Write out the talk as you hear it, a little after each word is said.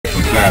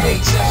battle.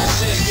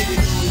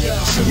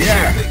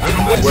 Yeah,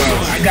 well,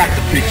 I got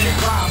the picture.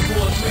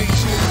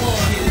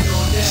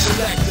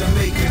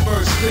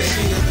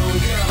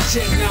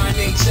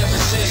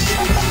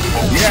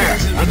 Yeah,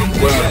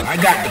 well, I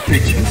got the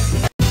picture.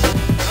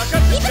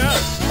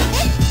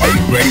 Are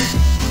you ready?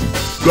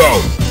 Go!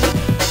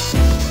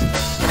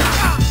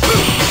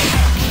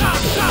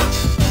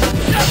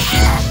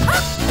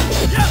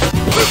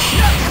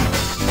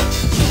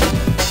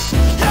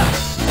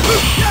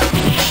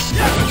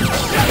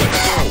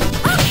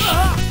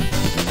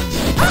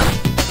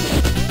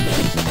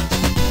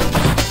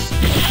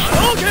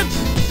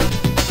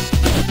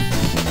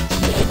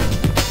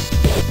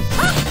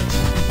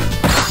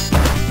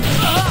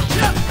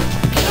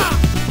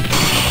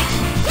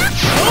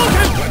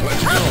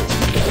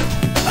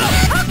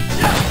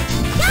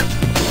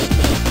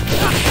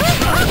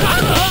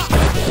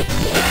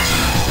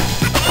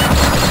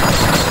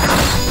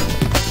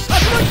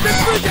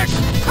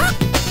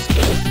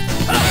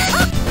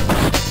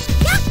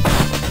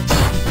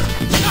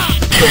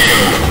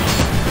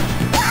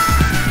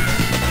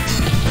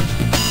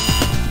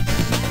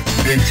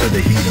 Into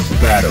the heat of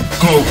battle.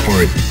 Go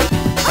for it.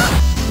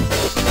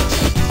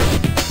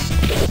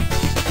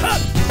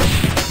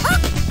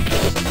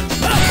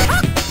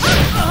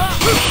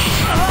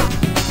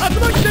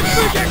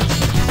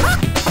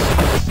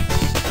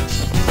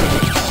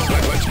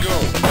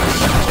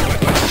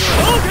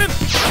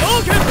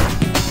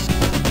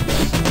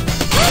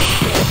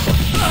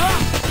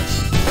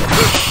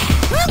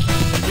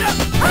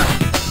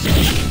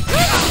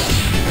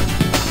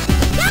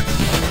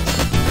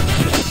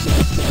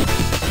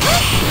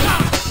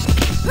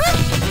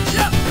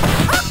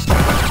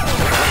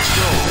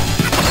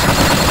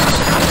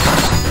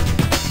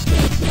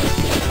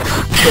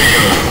 Let's go.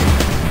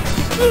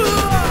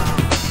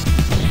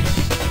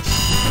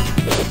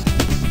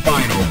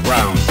 Final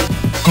round.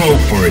 Go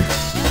for it.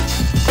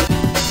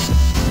 Let's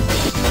go.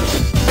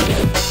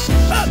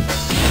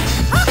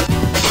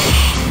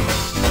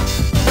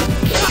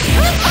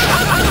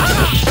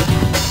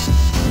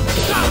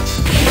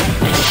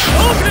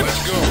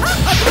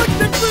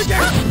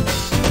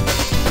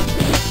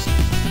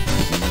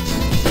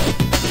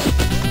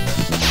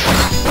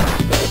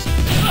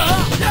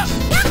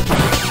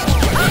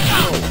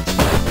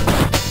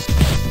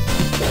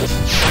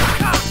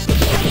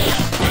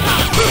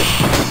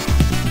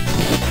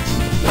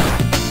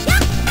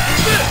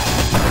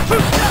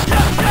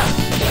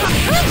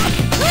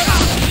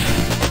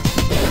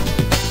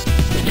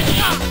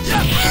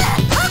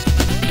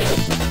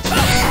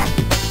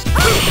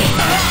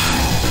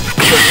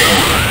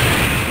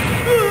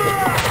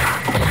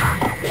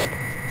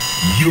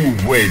 You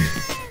win.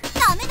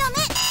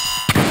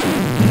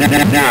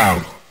 Now,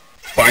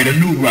 find a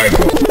new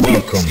rival.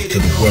 Welcome to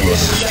the world of the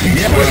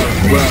street.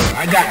 Well,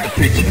 I got the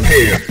picture.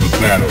 Prepare for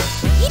battle.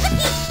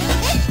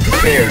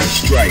 Prepare to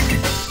strike.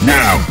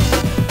 Now.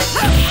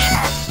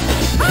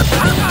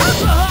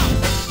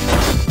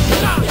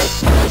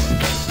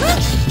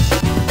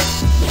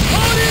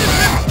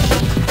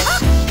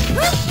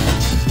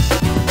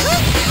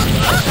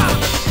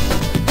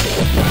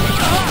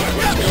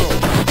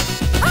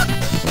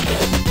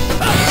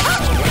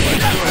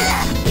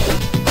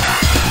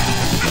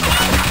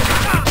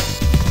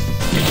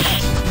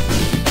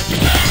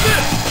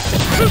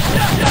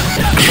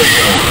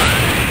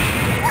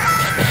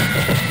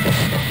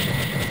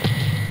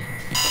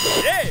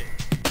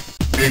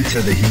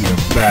 Into the heat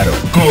of battle.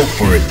 Go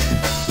for it.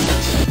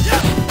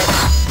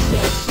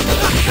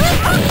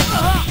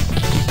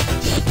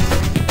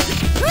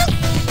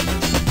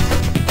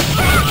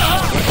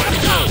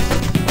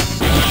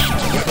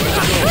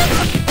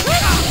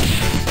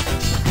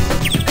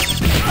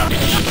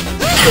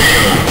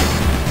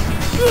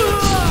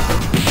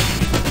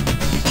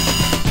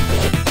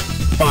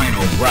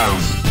 Final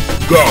round.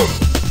 Go.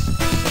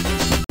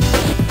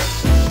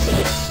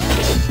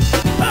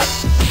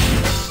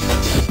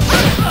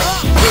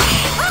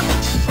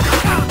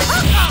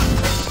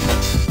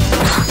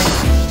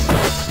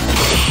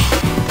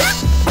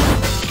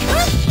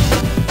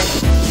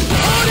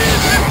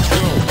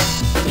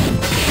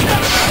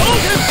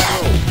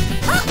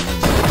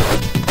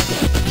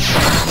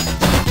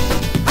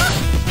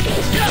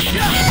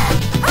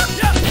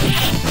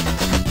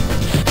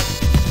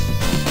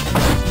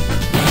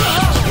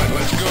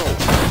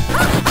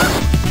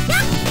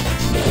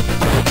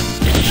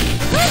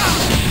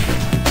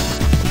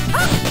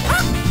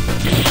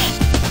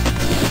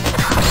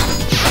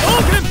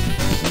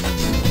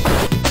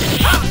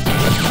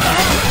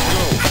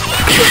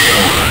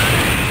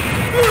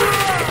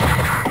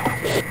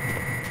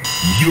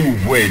 You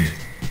win.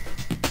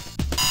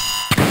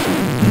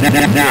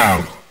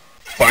 Now,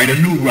 find a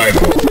new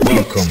rival.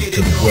 Welcome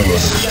to the world of the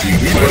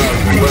street.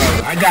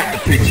 Well, I got the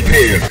picture.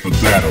 Prepare for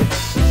battle.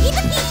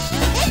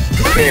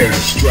 Prepare to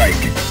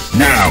strike.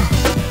 Now.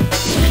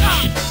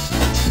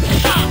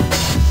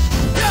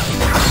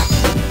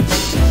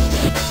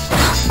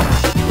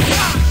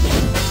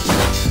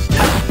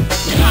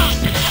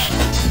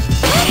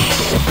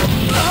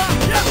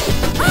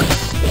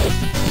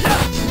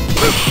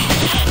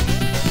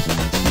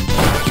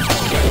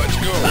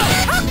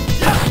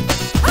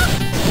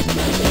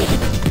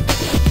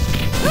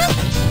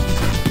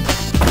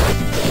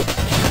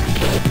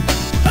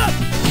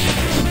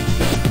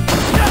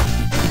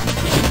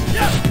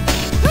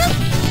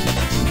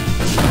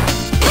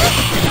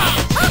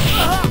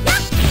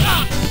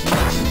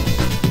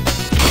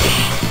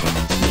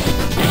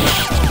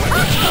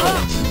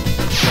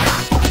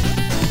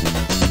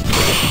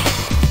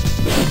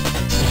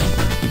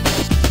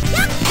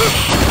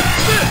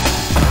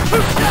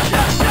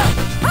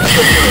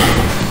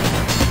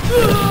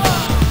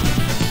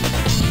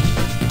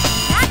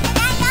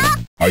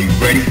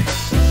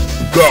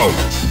 go.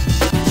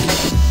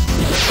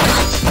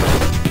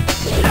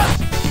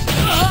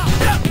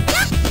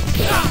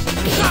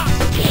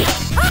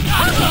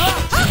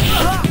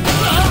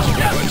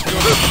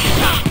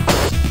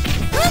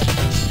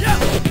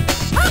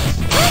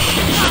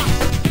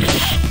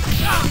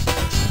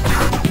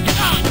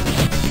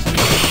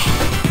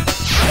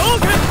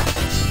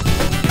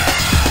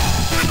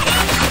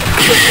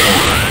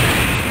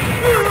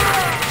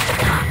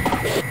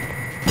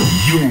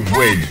 You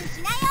win.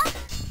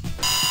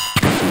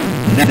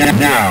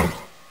 Now,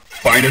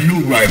 find a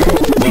new rival.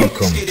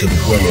 Welcome to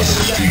the world of the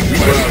street.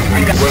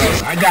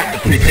 I got to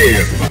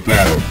prepare for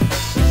battle.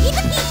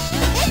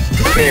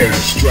 Prepare to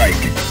strike.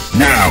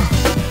 Now.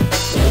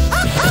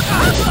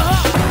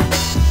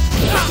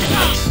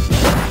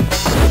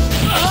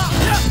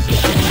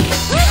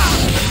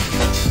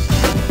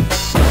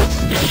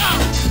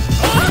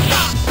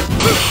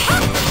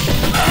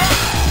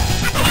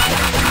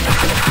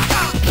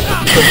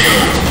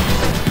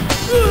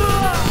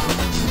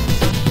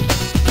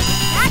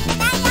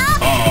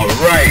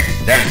 Alright,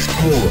 that's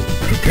cool.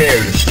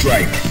 Prepare to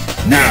strike.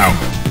 Now.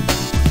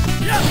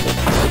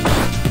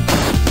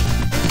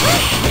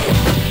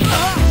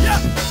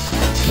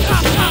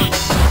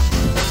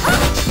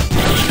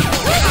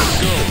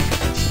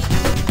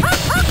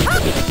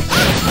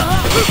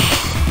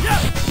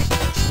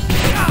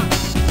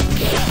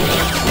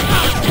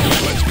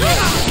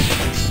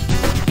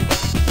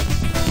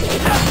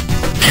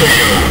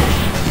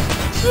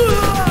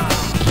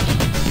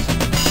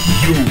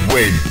 You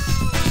win.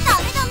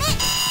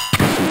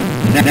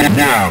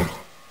 Now,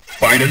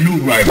 find a new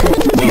rival.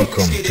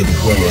 Welcome to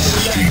the world of the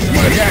street.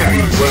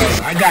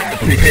 I got to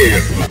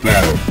prepare for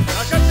battle.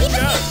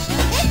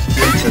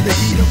 Into the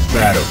heat of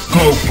battle.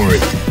 Go for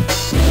it.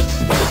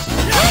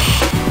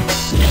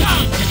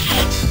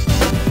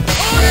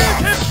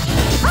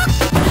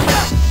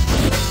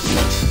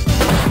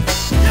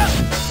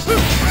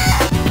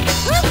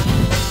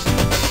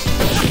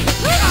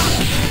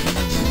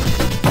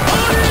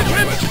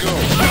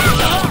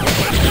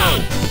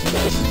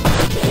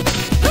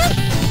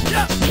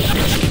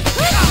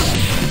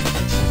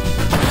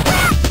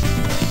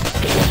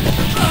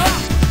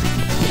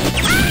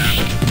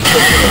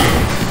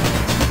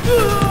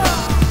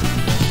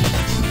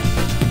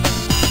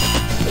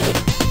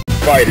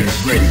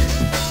 Fighters ready.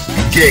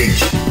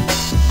 Engage.